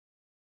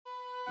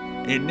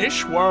In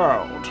this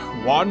world,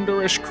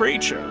 wondrous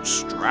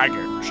creatures,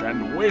 dragons,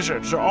 and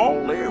wizards all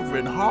live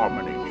in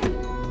harmony.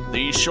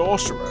 These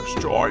sorcerers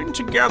join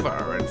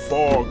together in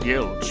 4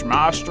 guilds,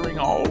 mastering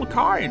all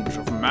kinds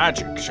of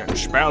magics and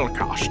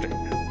spellcasting.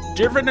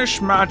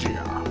 Divinus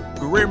Magia,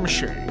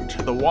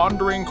 Grimshade, the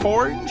Wandering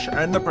Coins,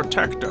 and the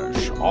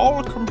Protectors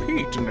all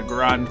compete in the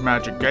Grand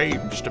Magic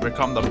Games to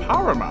become the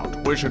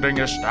paramount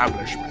wizarding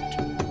establishment.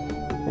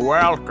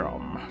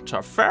 Welcome to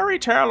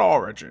FairyTail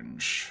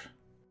Origins.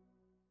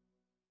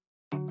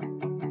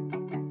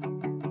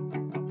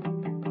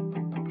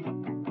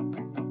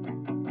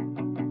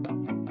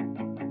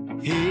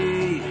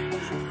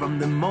 From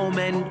the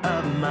moment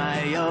of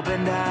my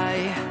opened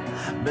eye,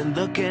 been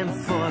looking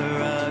for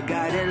a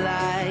guided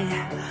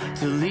light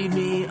to lead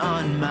me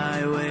on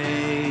my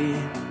way.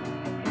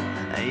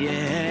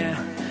 Yeah,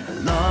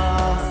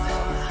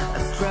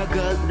 lost,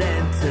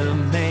 struggling to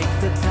make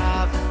the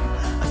top.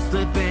 A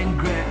slipping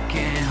grip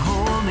can't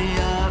hold me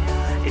up.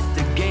 It's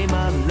the game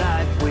of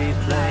life we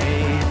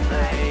play.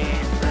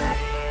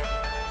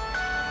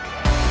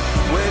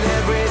 When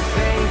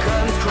everything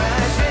comes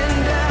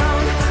crashing down.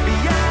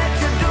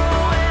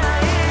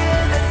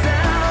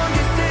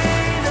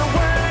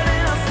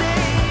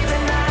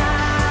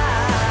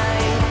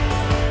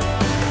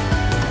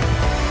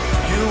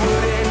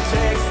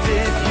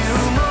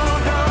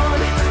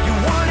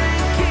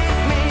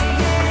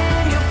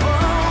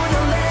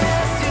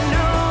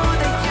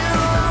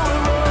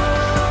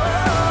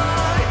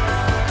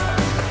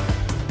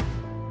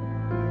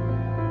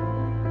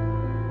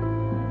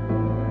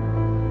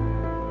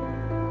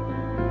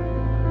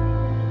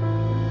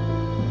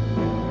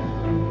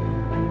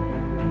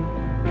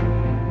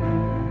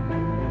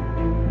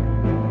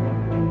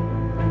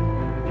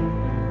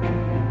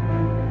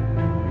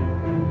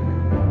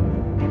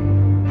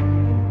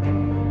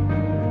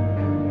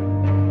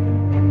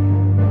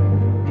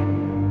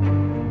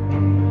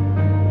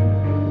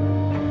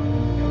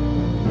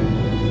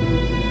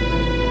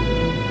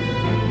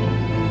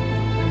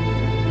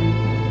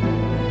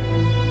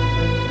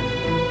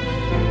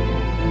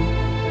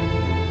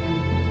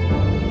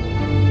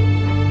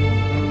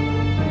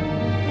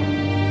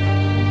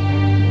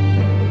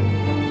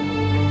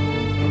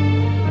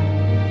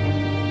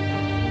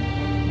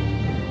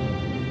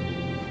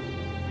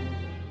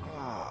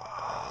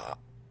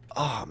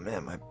 Oh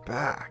man, my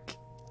back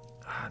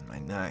and my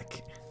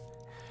neck.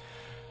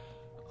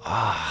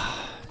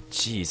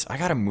 Jeez, I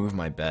gotta move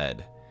my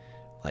bed.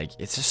 Like,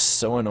 it's just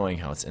so annoying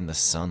how it's in the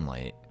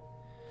sunlight.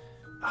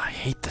 I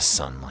hate the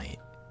sunlight.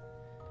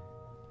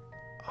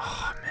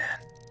 Oh man.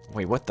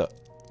 Wait, what the?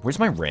 Where's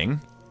my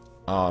ring?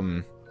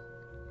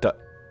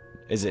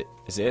 Is it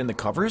in the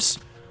covers?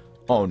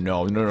 Oh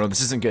no,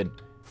 this isn't good.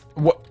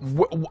 What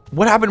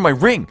happened to my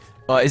ring?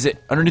 Is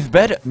it underneath the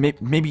bed?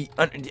 Maybe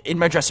in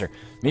my dresser.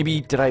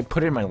 Maybe did I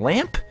put it in my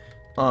lamp?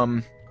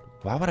 Why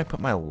would I put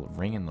my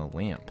ring in the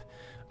lamp?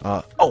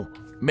 Oh,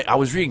 I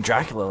was reading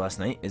Dracula last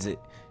night. Is it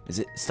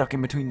stuck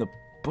in between the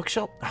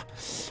bookshelf?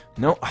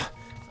 No,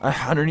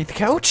 underneath the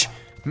couch?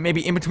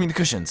 Maybe in between the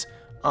cushions.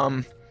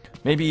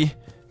 Maybe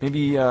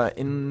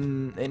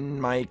in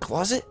my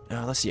closet?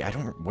 Let's see. I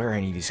don't wear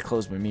any of these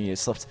clothes, but maybe it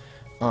slipped.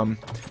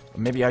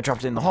 Maybe I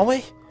dropped it in the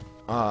hallway.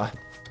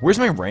 Where's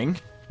my ring?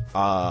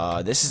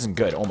 This isn't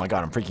good. Oh my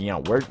god, I'm freaking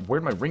out.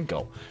 Where'd my ring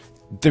go?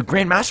 The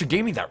Grand Master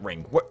gave me that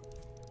ring.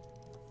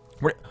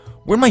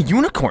 Where'd my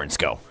unicorns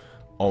go?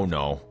 Oh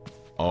no.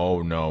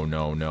 Oh no.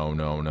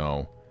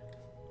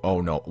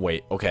 Oh no.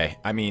 Wait, okay.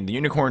 I mean, the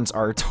unicorns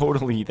are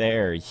totally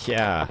there.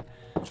 Yeah.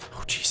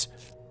 Oh jeez.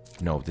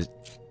 No,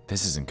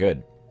 this isn't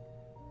good.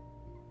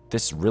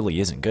 This really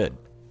isn't good.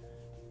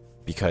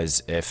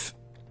 Because if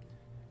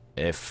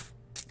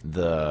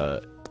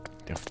the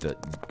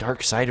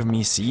dark side of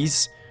me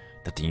sees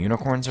that the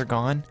unicorns are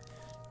gone,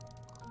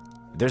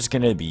 this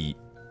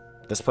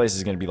place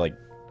is gonna be like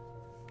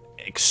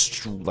a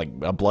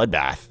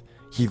bloodbath.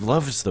 He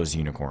loves those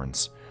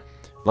unicorns.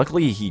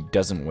 Luckily, he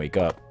doesn't wake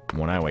up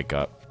when I wake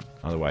up.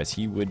 Otherwise,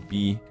 he would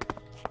be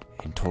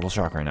in total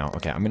shock right now.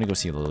 Okay, I'm gonna go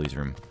see Lily's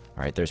room.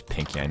 All right, there's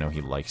Pinky. I know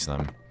he likes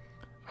them.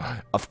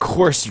 Of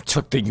course you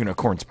took the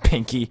unicorns,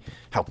 Pinky.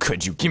 How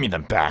could you? Give me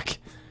them back.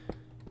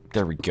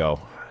 There we go.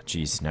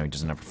 Jeez, now he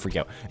doesn't have to freak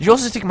out. Did you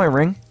also take my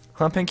ring?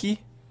 Huh,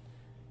 Pinky?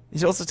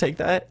 Did you also take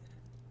that?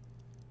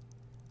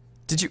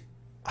 Did you...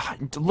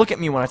 Look at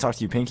me when I talk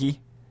to you,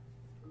 Pinky.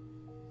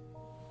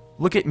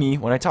 Look at me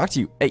when I talk to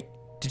you. Hey,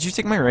 did you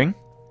take my ring?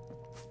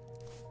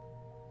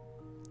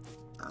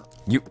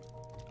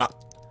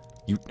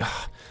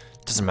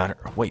 Doesn't matter.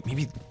 Wait,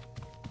 maybe...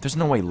 There's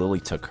no way Lily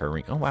took her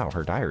ring. Oh, wow,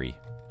 her diary.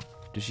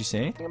 Did she say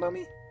anything about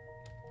me?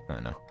 I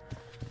don't know.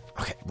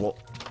 Okay, well,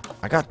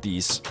 I got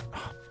these.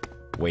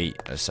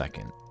 Wait a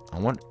second.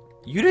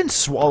 You didn't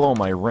swallow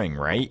my ring,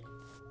 right?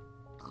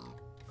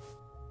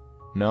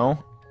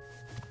 No?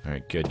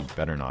 Alright, good. You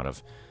better not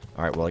have.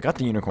 Alright, well, I got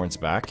the unicorns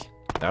back.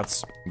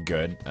 That's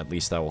good. At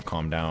least that will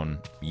calm down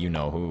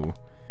you-know-who.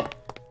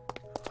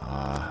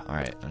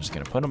 Alright, I'm just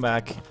gonna put them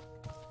back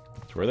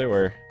to where they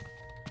were.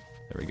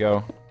 There we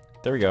go.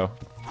 There we go.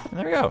 And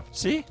there we go.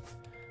 See?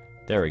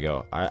 There we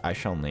go. I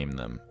shall name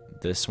them.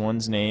 This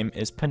one's name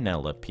is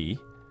Penelope.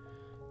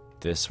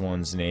 This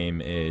one's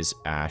name is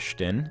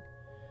Ashton.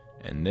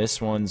 And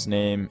this one's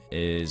name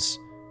is...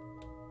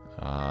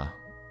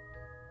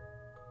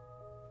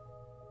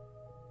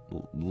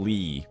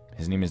 Lee.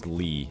 His name is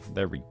Lee.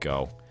 There we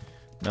go.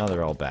 Now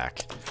they're all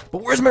back.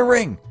 But where's my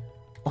ring?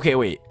 Okay,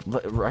 wait.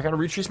 I gotta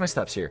retrace my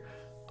steps here.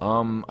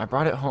 I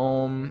brought it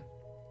home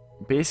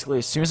basically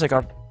as soon as I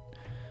got...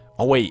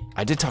 Oh, wait.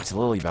 I did talk to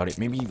Lily about it.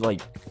 Maybe,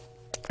 like,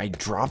 I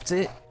dropped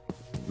it?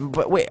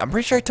 But wait, I'm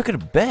pretty sure I took it to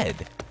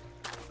bed.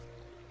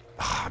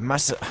 I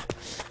must have...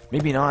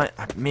 Maybe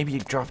not. Maybe you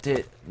dropped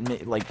it,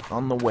 like,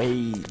 on the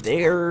way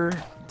there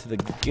to the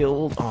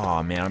guild.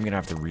 Oh, man. I'm gonna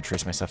have to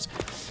retrace my steps.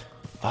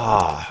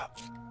 Ah,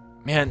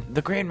 man,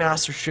 the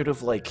Grandmaster should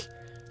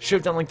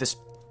have done like this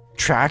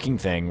tracking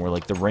thing where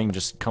like the ring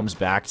just comes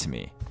back to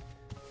me.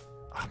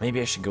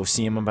 Maybe I should go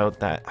see him about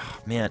that. Oh,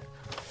 man,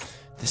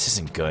 this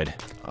isn't good.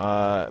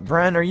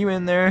 Bren, are you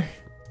in there?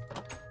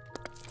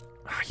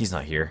 He's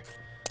not here.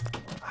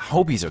 I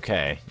hope he's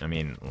okay. I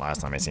mean, last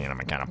time I seen him,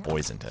 I kind of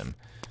poisoned him.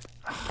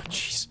 Oh,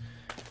 jeez.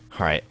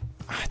 All right,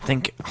 I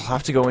think I'll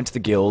have to go into the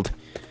guild,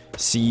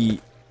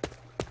 see,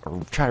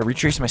 or try to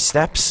retrace my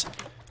steps.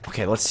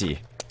 Okay, let's see.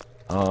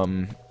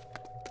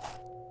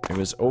 It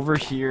was over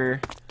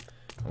here.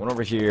 I went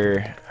over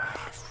here.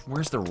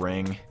 Where's the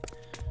ring?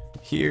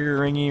 Here,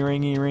 ringy,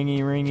 ringy, ringy,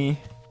 ringy.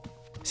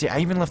 See, I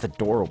even left the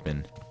door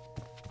open.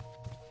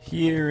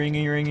 Here,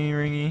 ringy, ringy,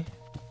 ringy.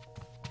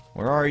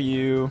 Where are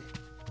you?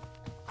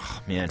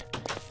 Oh, man.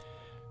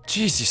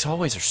 Jeez, these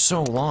hallways are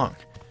so long.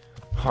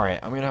 Alright,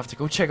 I'm gonna have to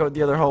go check out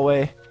the other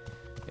hallway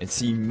and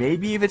see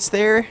maybe if it's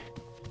there.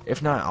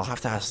 If not, I'll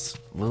have to ask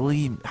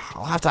Lily.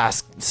 I'll have to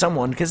ask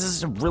someone because this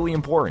is really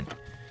important.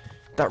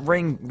 That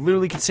ring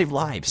literally can save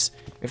lives.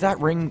 If that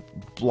ring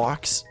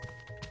blocks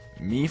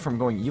me from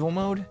going evil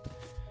mode,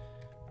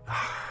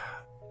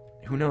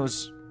 who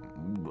knows?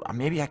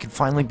 Maybe I can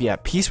finally be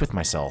at peace with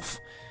myself.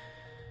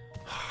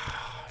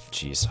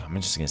 Jeez, I'm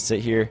just gonna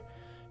sit here,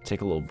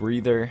 take a little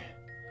breather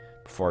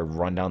before I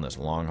run down this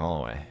long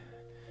hallway.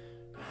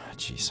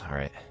 Jeez, all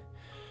right.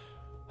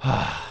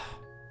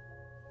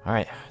 All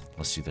right,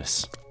 let's do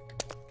this.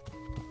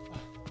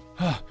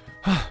 Oh,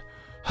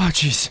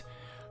 jeez.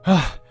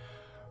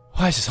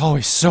 Why is this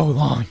hallway so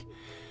long?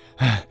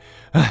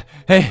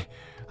 Hey,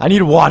 I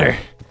need water.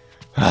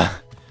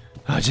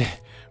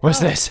 What's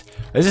this?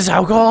 Is this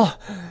alcohol?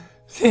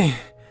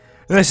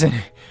 Listen,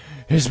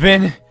 there's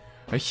been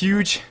a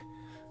huge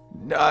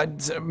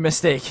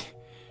mistake.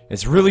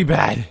 It's really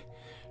bad.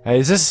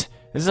 Is this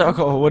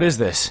alcohol? What is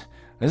this?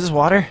 Is this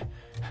water?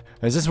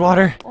 Is this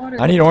water? Water.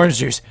 I need orange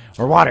juice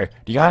or water.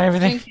 Do you got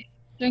everything?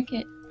 Drink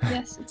it.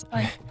 Yes, it's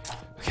fine.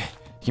 Okay,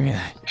 give me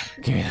that.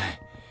 Give me that.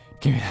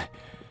 Give me that.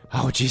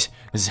 Oh, jeez,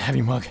 this is a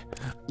heavy mug.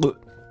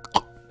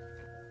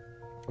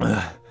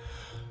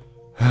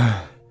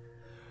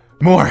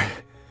 More.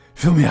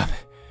 Fill me up.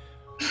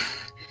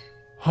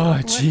 Oh,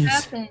 jeez. What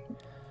happened?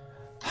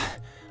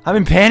 I've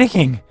been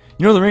panicking.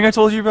 You know the ring I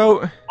told you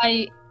about?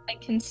 I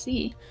can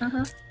see.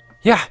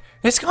 Yeah,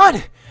 it's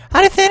gone.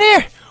 Out of thin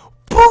air.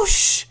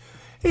 Boosh.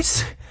 I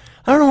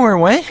don't know where it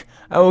went.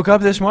 I woke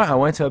up this morning. I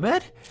went to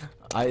bed.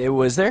 It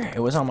was there. It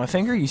was on my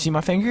finger. You see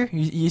my finger?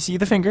 You see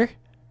the finger?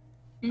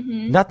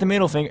 Not the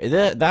middle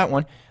finger. That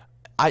one.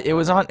 It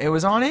was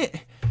on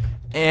it.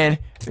 And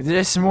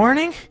this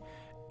morning,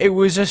 it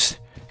was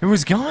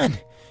gone.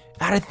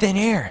 Out of thin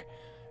air.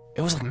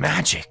 It was like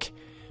magic.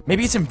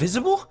 Maybe it's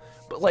invisible?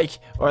 But like,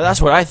 or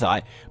that's what I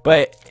thought.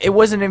 But it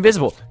wasn't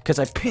invisible. Because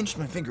I pinched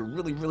my finger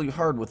really, really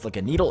hard with like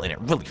a needle and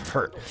it really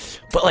hurt.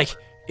 But like,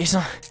 it's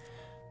not...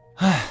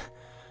 do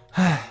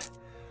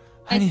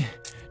you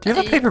have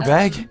a paper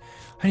bag?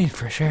 I need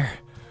fresh air.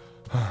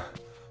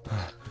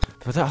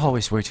 But that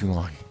hallway's way too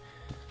long.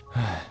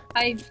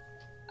 I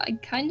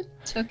kind of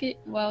took it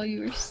while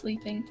you were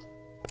sleeping.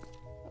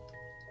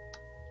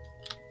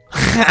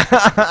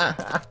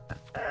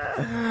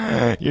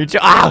 You're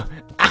ow!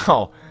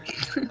 Ow!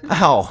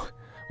 Ow!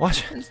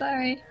 What? I'm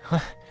sorry.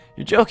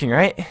 You're joking,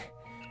 right?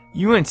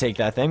 You wouldn't take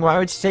that thing. Why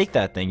would you take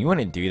that thing? You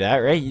wouldn't do that,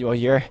 right? Well,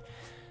 you're...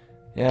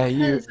 Yeah,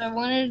 you... Because I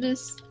wanted to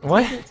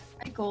What? take it to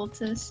Michael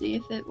to see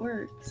if it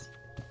works.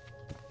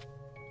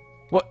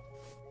 What?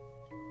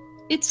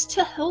 It's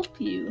to help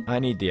you. I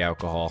need the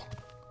alcohol.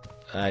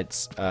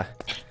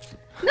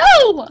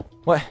 No!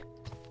 What?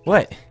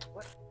 What?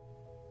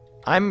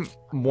 I'm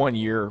 1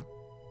 year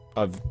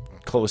of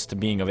close to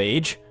being of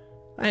age.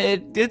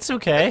 It's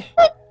okay.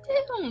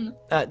 Down.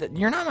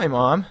 You're not my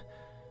mom.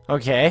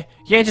 Okay?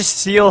 You can't just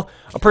steal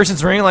a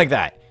person's ring like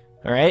that.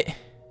 Alright?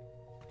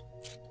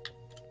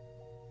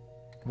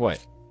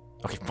 What?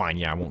 Okay, fine.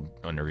 Yeah, I won't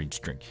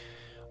underage drink.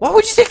 Why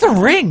would you take the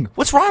ring?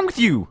 What's wrong with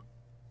you?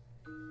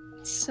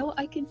 So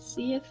I could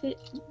see if it,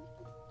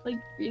 like,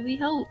 really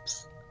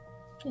helps.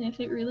 And if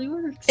it really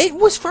works. It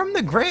was from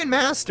the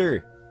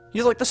Grandmaster.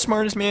 He's like the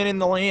smartest man in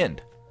the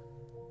land.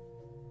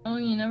 Oh,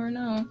 you never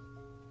know.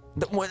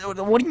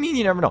 What do you mean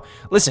you never know?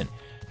 Listen,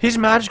 His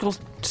magical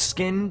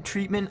skin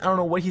treatment, I don't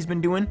know what he's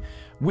been doing.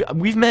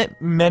 We've met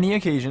many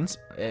occasions,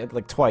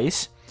 like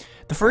twice.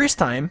 The first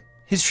time,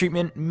 his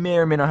treatment may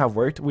or may not have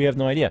worked. We have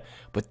no idea.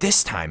 But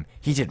this time,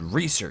 he did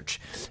research.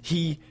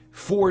 He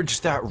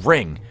forged that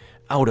ring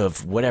out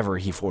of whatever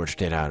he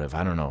forged it out of.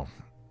 I don't know.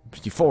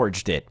 He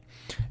forged it.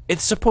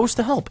 It's supposed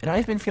to help, and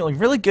I've been feeling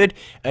really good,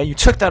 and you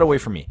took that away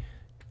from me.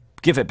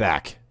 Give it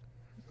back.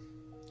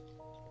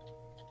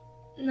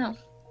 No.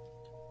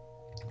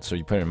 So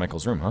you put it in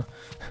Michael's room, huh?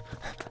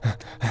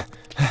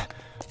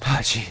 Ah,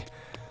 gee.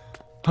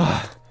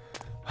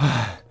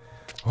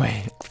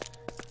 Wait.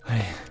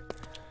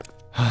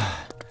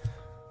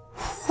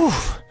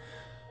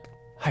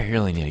 I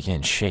really need to get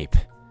in shape.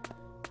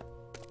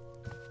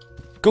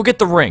 Go get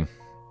the ring.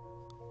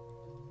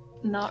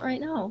 Not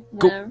right now.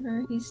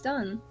 Whenever he's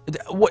done.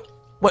 What?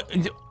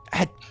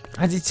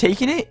 Has he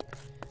taken it?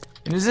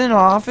 And is it in an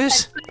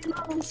office? I put it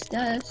on his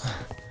desk.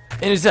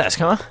 In his desk,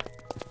 huh?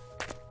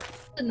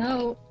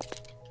 No.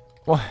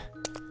 What?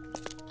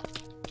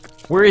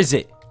 Where is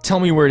it? Tell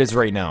me where it is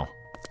right now.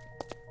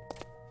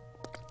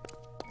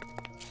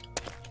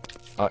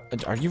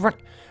 Are you running?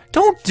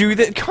 Don't do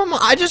that. Come on.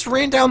 I just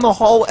ran down the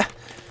hallway.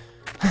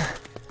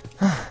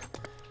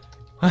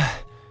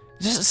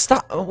 Just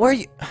stop. Where are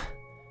you?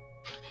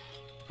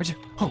 Where'd you?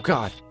 Oh,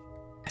 God.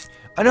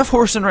 Enough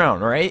horsing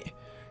around, alright?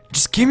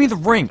 Just give me the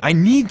ring. I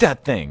need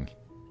that thing.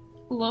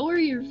 Lower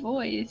your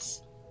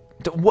voice.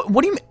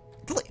 What do you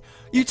mean?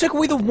 You took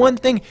away the one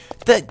thing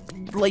that,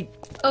 like,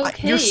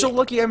 Okay. you're so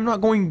lucky I'm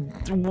not going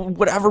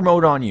whatever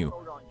mode on you.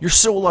 You're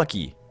so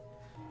lucky.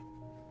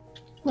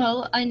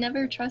 Well, I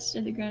never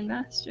trusted the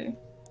Grandmaster.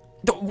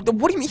 What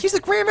do you mean? He's the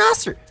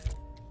Grandmaster.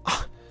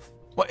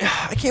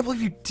 I can't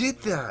believe you did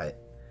that.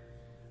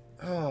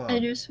 I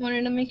just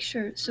wanted to make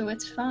sure, so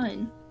it's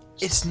fine.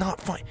 It's not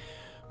fine.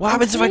 What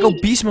happens if I go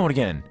Okay. beast mode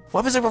again?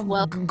 What happens if I'm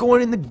Well,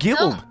 going in the guild?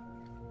 no.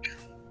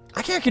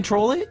 I can't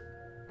control it.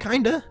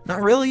 Kinda.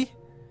 Not really.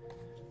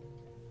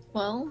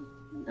 Well,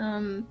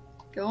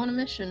 go on a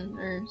mission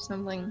or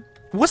something.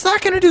 What's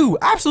that gonna do?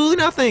 Absolutely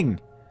nothing.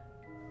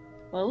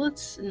 Well,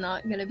 it's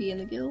not gonna be in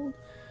the guild.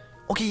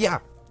 Okay, yeah.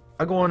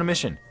 I go on a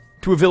mission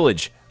to a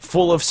village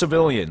full of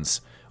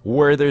civilians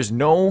where there's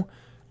no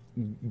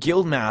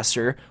guild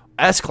master,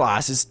 S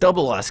classes,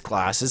 double S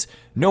classes,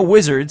 no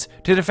wizards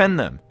to defend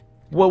them.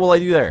 What will I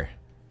do there?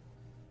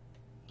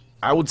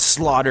 I would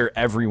slaughter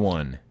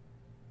everyone.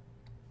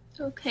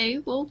 Okay,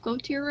 well, go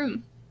to your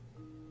room.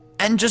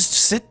 And just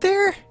sit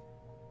there?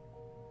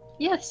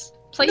 Yes,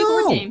 play a No.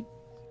 board game.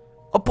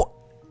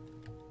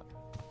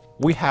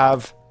 We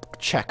have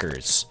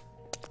checkers.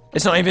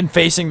 It's not even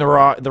facing the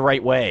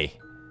right way.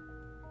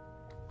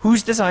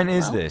 Whose design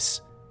is Well.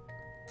 this?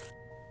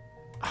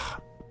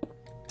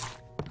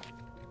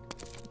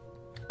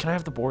 Can I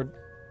have the board?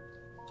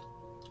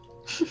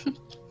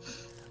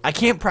 I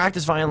can't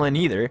practice violin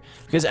either,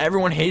 because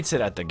everyone hates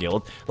it at the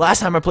guild. Last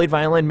time I played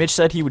violin, Mitch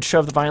said he would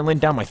shove the violin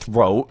down my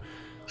throat.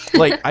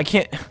 Like, I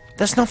can't...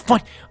 That's not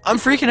fun. I'm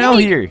freaking out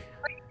here.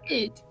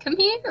 It. Come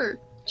here.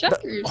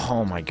 Checkers.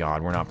 Oh my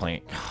god, we're not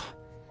playing.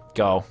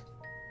 Go.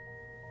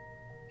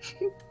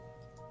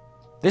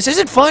 This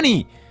isn't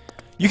funny!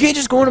 You can't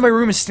just go into my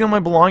room and steal my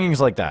belongings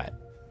like that.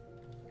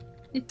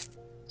 It's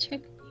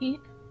checkmate.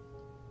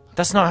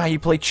 That's not how you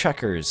play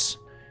checkers.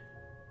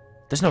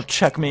 There's no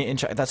checkmate in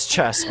chess. That's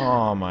chess.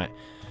 Oh my.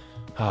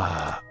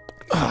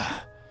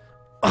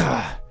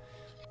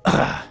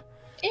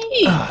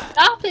 Hey,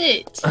 stop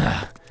it.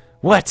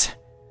 What?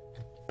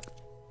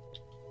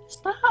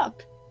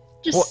 Stop.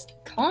 Just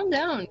What? calm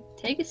down.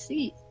 Take a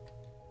seat.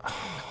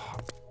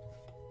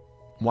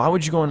 Why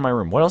would you go in my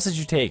room? What else did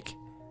you take?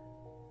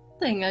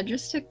 Thing, I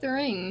just took the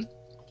ring.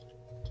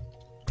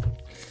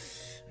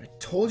 I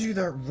told you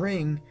that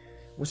ring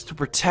was to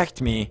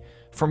protect me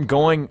from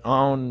going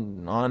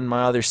on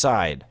my other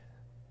side.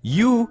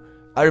 You,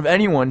 out of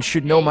anyone,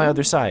 should know my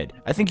other side.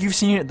 I think you've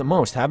seen it the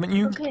most, haven't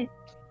you? Okay.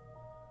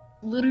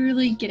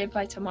 Literally get it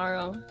by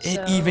tomorrow. It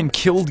so even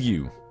killed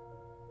you.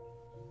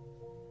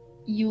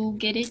 You'll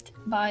get it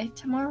by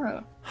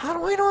tomorrow. How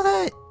do I know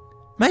that?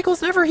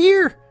 Michael's never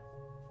here.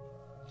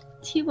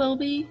 He will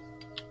be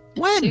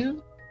When?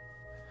 soon.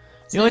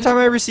 The only time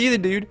I ever see the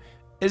dude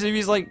is if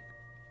he's like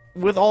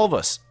with all of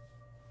us.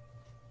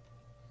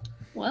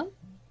 Well,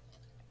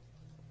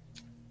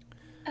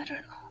 I don't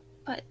know,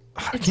 but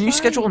it's Can you fine.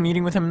 schedule a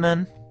meeting with him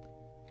then?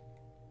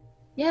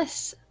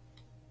 Yes.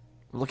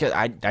 Look at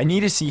I need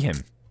to see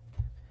him.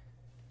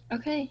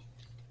 Okay.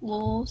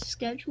 We'll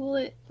schedule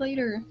it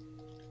later.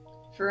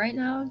 For right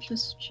now,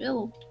 just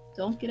chill.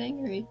 Don't get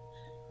angry.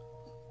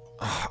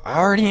 I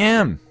already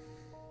am.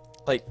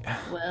 Like,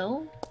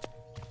 Well,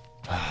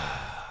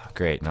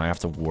 great. Now I have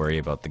to worry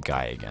about the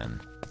guy again.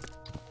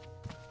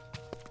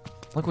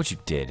 Look what you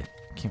did.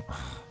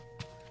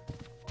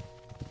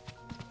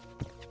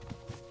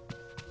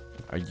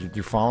 Are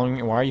you following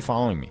me? Why are you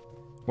following me?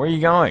 Where are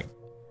you going?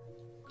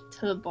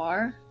 to the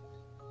bar.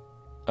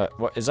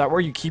 What is that? Where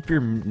you keep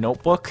your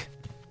notebook?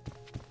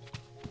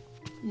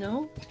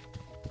 No?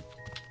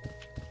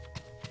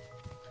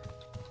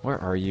 Where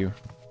are you?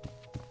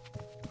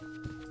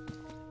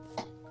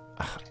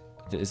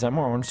 Is that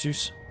more orange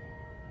juice?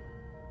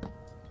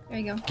 There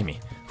you go. Give me.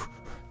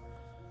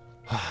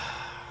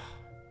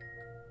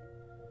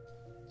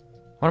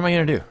 What am I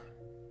gonna do?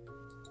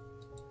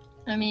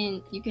 I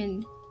mean, you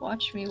can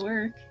watch me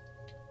work.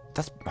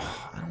 That's.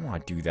 I don't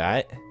want to do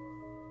that.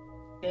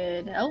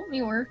 It'd help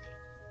me work.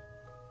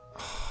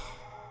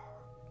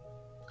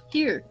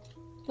 Here,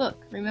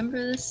 look. Remember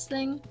this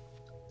thing?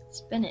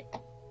 Spin it.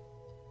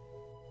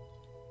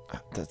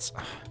 That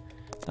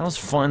was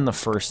fun the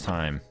first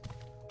time.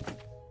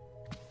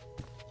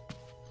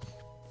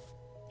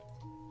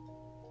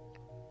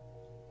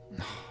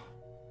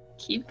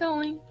 Keep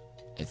going.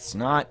 It's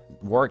not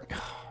work.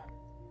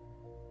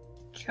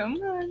 Come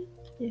on.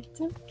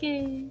 It's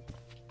okay.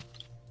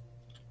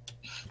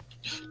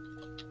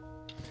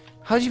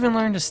 How'd you even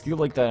learn to steal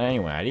like that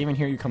anyway? I didn't even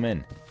hear you come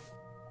in.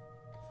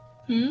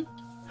 Hmm?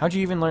 How'd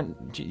you even learn?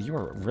 Gee, you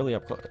were really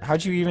up close.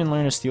 How'd you even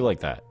learn to steal like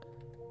that?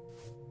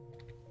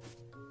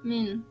 I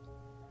mean,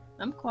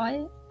 I'm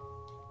quiet.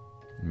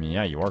 I mean,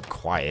 yeah, you are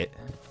quiet.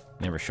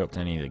 Never show up to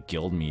any of the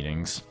guild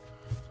meetings.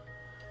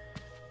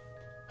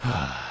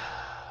 I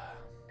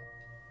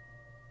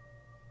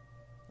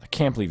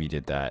can't believe you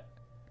did that.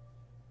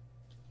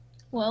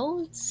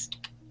 Well, it's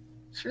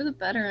for the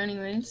better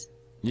anyways.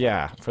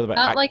 Yeah, for the back.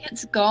 Not like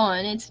it's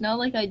gone. It's not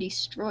like I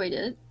destroyed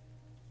it.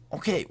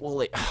 Okay, well,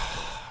 like,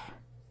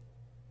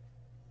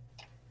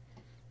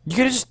 you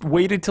could have just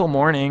waited till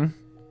morning.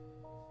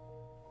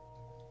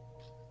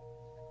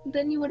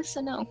 Then you would have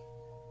said no.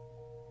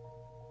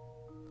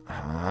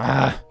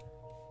 I'm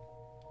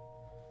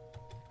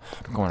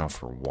going out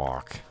for a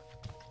walk.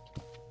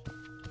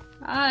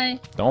 Bye.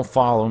 Don't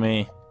follow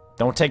me.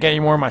 Don't take any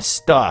more of my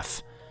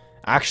stuff.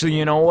 Actually,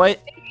 you know what?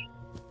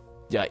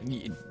 Yeah,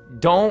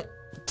 don't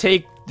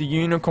take the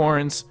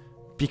unicorns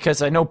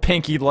because I know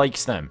Pinky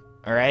likes them.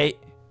 Alright?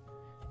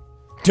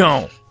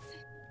 Don't.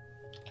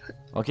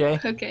 Okay?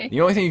 Okay.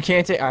 The only thing you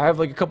can't take, I have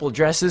like a couple of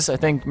dresses. I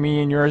think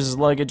me and yours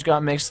luggage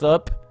got mixed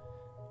up.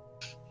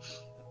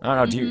 I don't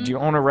know, do you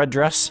own a red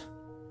dress?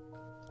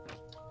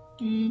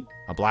 Mm,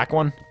 A black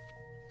one?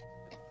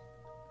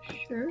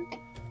 sure.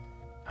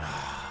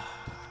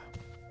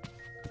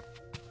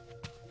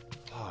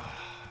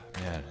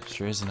 Man, it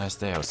sure is a nice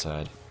day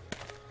outside.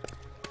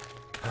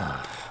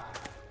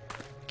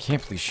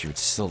 Can't believe she would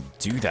still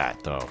do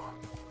that, though.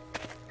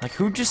 Like,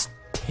 who just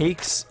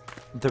takes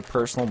their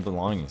personal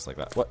belongings like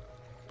that? What?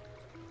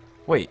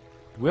 Wait,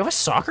 do we have a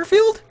soccer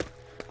field?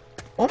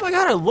 Oh my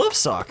god, I love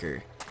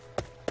soccer!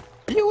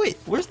 Yeah, wait,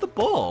 where's the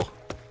ball?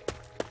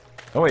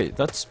 Oh wait,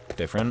 that's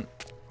different.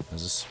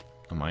 Is this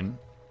a mine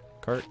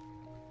cart?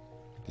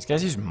 These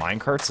guys use mine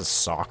carts as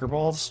soccer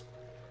balls?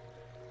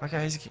 My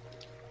guys...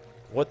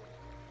 What?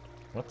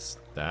 What's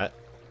that?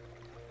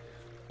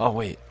 Oh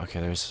wait, okay,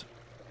 there's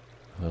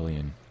Lily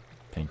and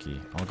Pinky.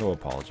 I'll go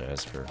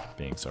apologize for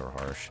being so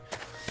harsh.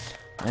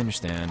 I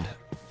understand.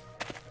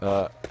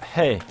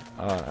 Hey,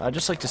 I'd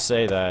just like to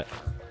say that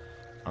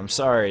I'm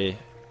sorry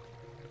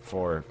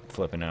for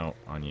flipping out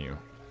on you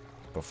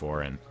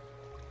before. And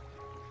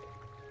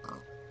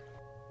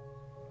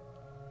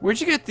where'd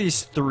you get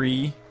these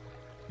 3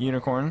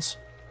 unicorns?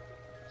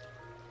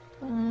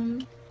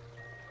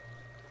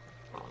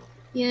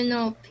 You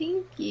know,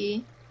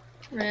 Pinky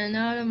ran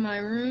out of my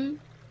room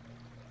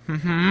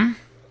Mm-hmm.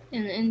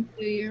 and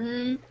into your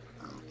room,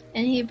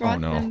 and he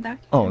brought them back.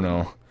 Oh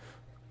no.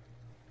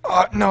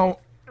 No.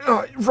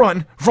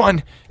 Run!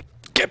 Run!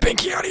 Get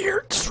Pinky out of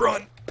here! Just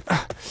run!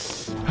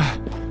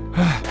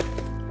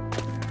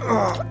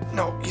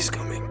 No, he's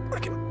coming. I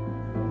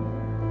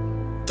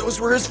can... Those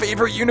were his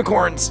favorite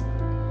unicorns!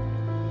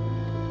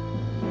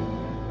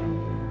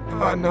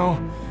 No.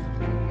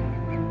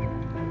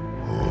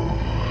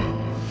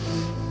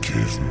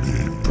 Give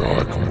me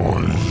back my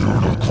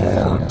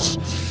unicorns.